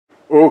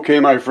Okay,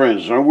 my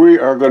friends, now we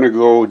are going to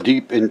go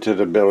deep into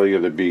the belly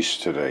of the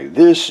beast today.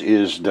 This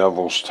is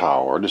Devil's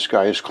Tower. This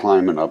guy is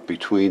climbing up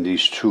between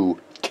these two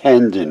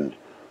tendon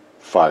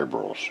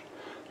fibrils.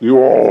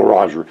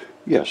 Roger.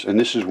 Yes, and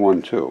this is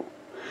one too.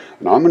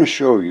 And I'm going to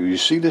show you, you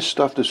see this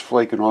stuff that's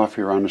flaking off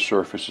here on the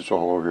surface, it's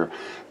all over here?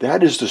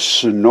 That is the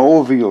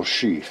synovial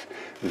sheath.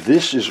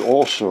 This is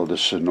also the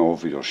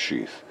synovial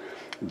sheath.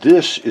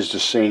 This is the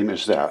same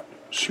as that,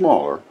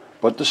 smaller,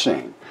 but the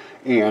same.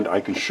 And I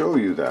can show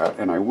you that,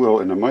 and I will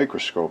in the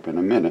microscope in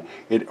a minute.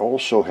 It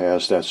also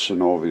has that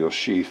synovial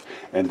sheath,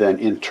 and then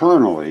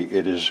internally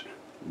it is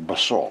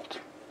basalt.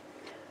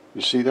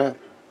 You see that?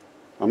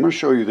 I'm going to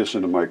show you this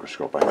in the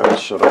microscope. I have it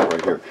set up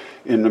right here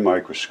in the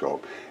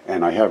microscope,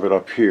 and I have it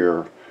up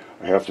here.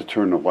 I have to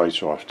turn the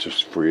lights off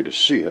just for you to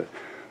see it,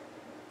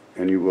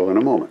 and you will in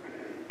a moment.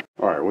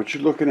 Alright, what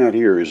you're looking at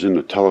here is in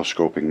the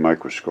telescoping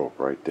microscope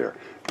right there.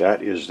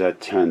 That is that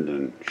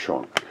tendon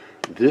chunk.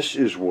 This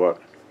is what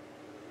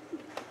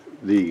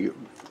the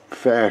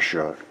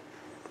fascia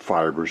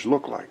fibers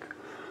look like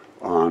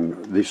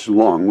on this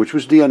lung, which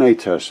was DNA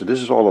tested. This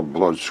is all the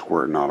blood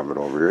squirting out of it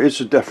over here. It's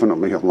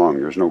definitely a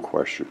lung, there's no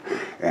question.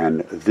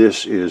 And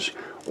this is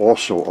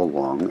also a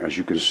lung, as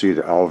you can see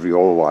the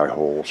alveoli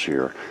holes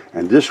here.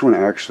 And this one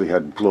actually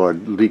had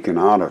blood leaking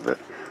out of it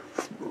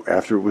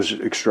after it was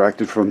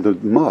extracted from the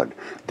mud.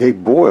 They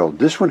boiled.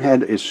 This one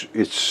had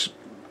its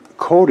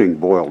coating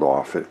boiled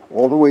off it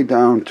all the way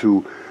down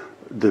to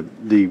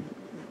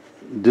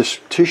this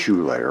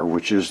tissue layer,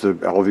 which is the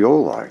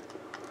alveoli.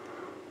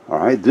 All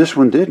right, this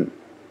one didn't.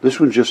 This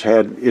one just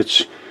had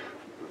its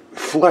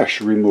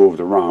flesh removed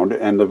around,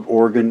 and the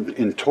organ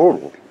in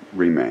total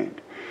remained.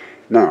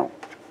 Now,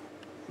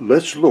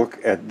 let's look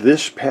at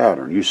this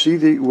pattern. You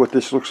see what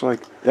this looks like?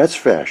 That's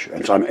fascia.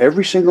 It's on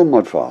every single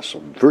mud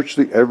fossil.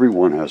 Virtually every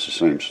one has the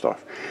same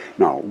stuff.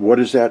 Now, what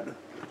does that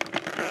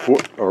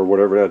foot, or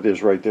whatever that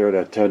is right there,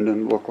 that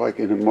tendon look like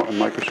in a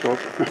microscope?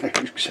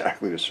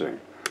 Exactly the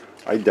same.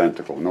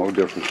 Identical, no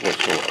difference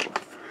whatsoever.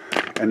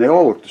 And they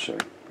all look the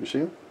same. You see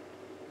it?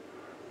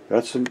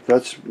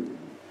 That's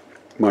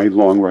my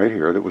lung right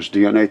here that was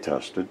DNA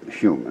tested,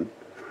 human.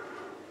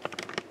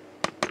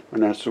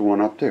 And that's the one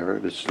up there.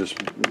 It's this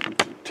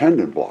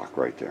tendon block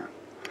right there.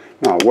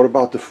 Now, what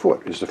about the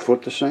foot? Is the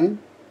foot the same?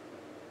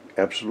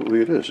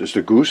 Absolutely it is. Is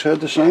the goose head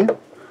the same?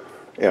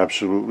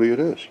 Absolutely it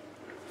is.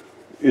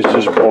 Is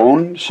this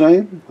bone the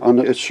same on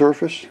its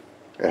surface?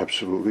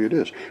 Absolutely it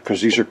is.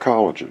 Because these are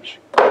collagens.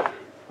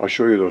 I'll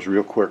show you those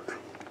real quick.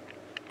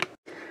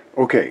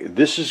 Okay,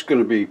 this is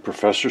going to be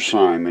Professor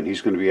Simon.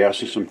 He's going to be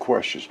asking some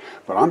questions.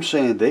 But I'm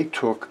saying they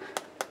took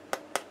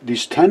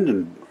these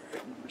tendon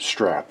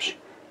straps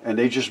and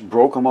they just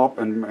broke them up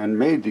and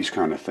made these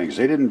kind of things.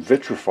 They didn't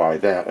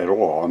vitrify that at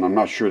all, and I'm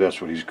not sure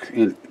that's what he's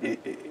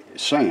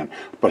saying.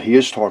 But he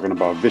is talking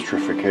about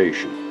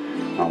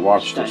vitrification. Now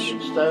watch this.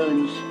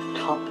 Stones,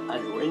 cup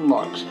and ring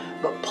marks,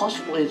 but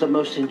possibly the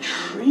most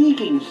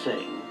intriguing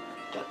thing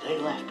that they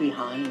left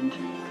behind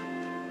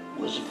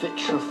was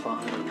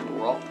vitrified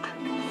rock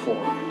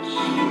forms.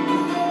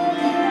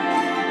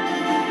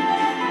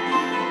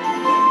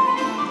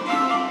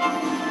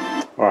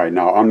 Alright,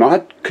 now I'm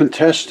not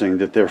contesting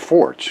that they're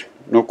forts.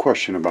 No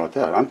question about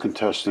that. I'm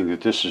contesting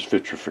that this is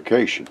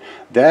vitrification.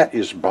 That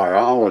is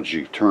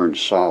biology turned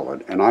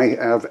solid, and I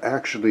have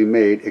actually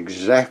made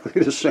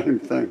exactly the same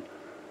thing.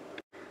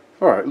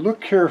 Alright, look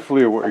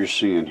carefully at what you're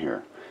seeing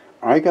here.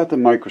 I got the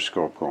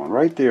microscope going.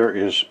 Right there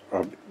is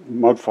a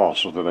mud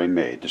fossil that I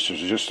made. This is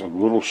just a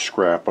little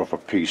scrap of a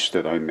piece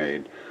that I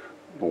made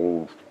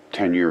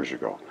 10 years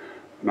ago.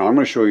 Now I'm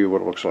going to show you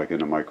what it looks like in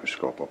the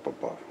microscope up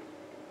above.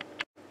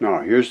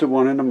 Now here's the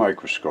one in the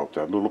microscope,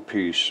 that little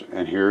piece,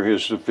 and here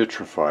is the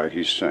vitrified,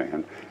 he's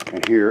saying,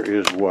 and here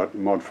is what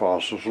mud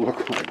fossils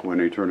look like when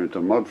they turn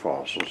into mud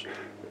fossils.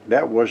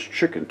 That was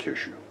chicken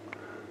tissue.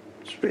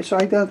 It's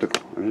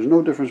identical, and there's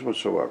no difference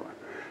whatsoever.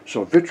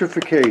 So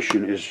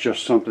vitrification is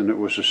just something that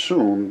was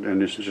assumed,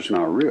 and it's just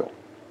not real.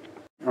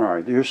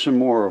 Alright, here's some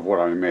more of what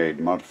I made,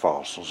 mud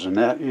fossils, and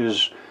that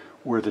is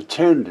where the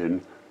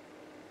tendon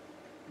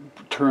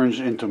turns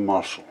into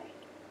muscle.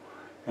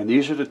 And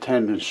these are the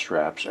tendon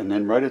straps, and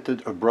then right at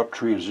the abrupt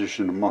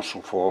transition the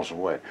muscle falls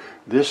away.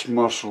 This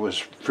muscle is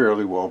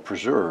fairly well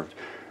preserved,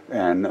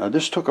 and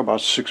this took about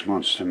 6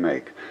 months to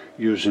make,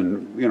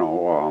 using, you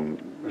know,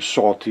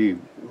 salty,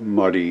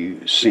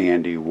 muddy,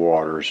 sandy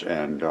waters,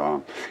 and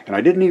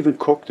I didn't even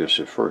cook this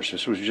at first.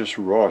 This was just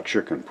raw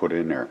chicken put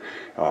in there.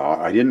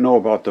 I didn't know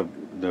about the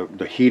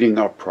heating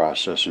up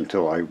process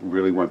until I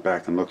really went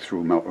back and looked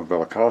through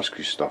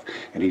Velikovsky's stuff,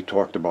 and he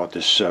talked about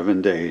this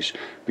 7 days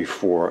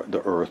before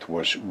the Earth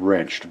was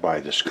wrenched by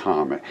this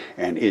comet,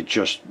 and it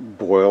just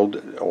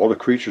boiled all the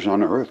creatures on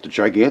the Earth. The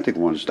gigantic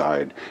ones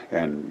died,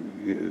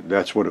 and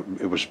that's what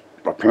it was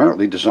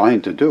apparently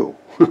designed to do,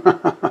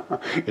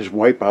 is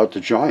wipe out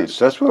the giants.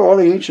 That's what all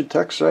the ancient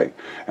texts say.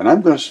 And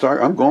I'm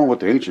going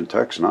with the ancient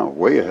texts now,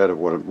 way ahead of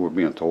what we're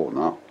being told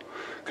now.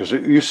 Because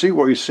you see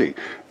what you see.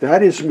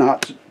 That is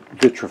not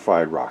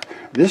vitrified rock.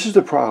 This is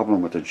the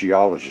problem with the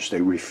geologists.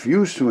 They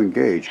refuse to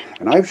engage,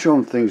 and I've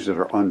shown things that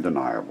are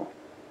undeniable.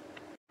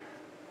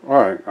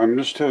 Alright, I'm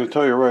just going to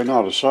tell you right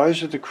now, the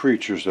size of the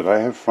creatures that I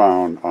have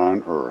found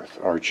on Earth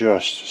are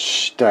just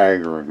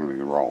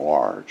staggeringly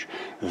large.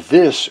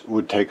 This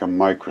would take a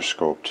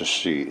microscope to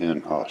see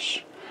in us.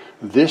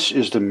 This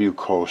is the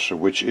mucosa,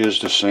 which is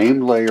the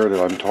same layer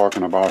that I'm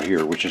talking about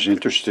here, which is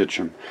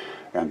interstitium,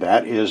 and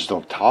that is the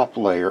top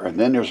layer, and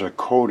then there's a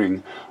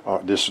coating,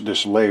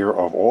 this layer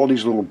of all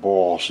these little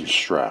balls and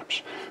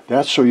straps.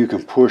 That's so you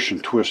can push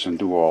and twist and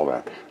do all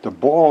that. The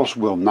balls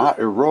will not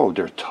erode,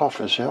 they're tough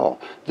as hell.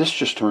 This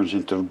just turns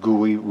into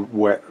gooey,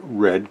 wet,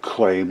 red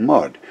clay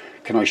mud.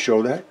 Can I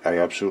show that? I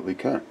absolutely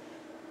can.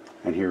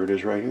 And here it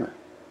is right here.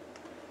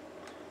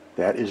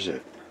 That is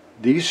it.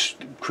 These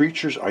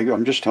creatures,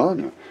 I'm just telling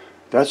you,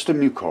 that's the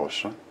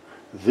mucosa.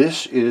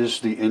 This is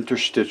the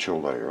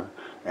interstitial layer.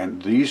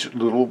 And these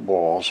little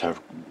balls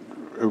have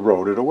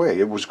eroded away.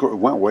 It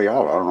went way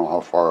out. I don't know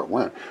how far it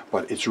went,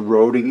 but it's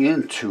eroding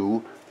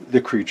into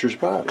the creature's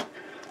body.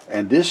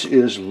 And this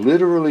is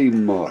literally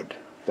mud.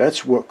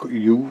 That's what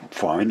you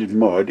find in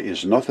mud,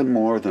 is nothing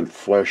more than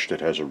flesh that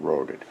has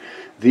eroded.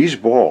 These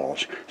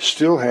balls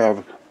still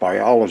have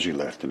biology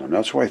left in them.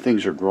 That's why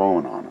things are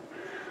growing on them.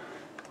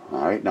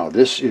 All right. Now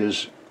this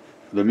is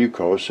the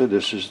mucosa,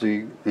 this is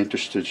the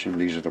interstitium,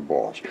 these are the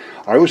balls.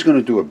 I was going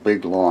to do a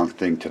big long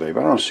thing today,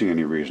 but I don't see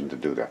any reason to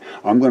do that.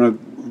 I'm going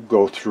to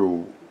go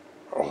through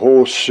a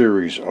whole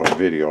series of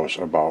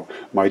videos about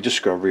my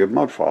discovery of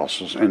mud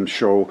fossils and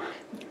show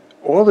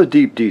all the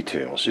deep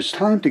details. It's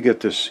time to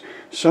get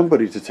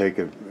somebody to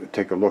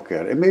take a look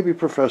at it, and maybe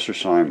Professor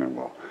Simon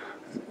will.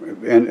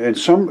 And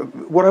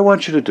what I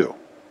want you to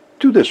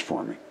do this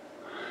for me.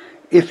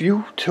 If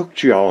you took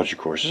geology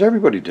courses,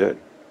 everybody did.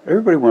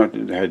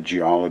 Everybody had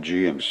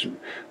geology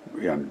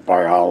and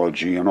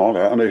biology and all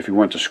that, and if you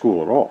went to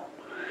school at all.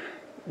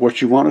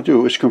 What you want to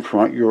do is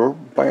confront your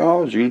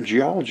biology and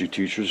geology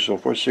teachers and so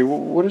forth. Say, well,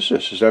 what is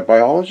this? Is that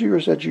biology or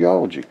is that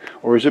geology?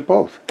 Or is it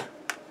both?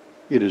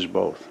 It is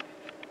both.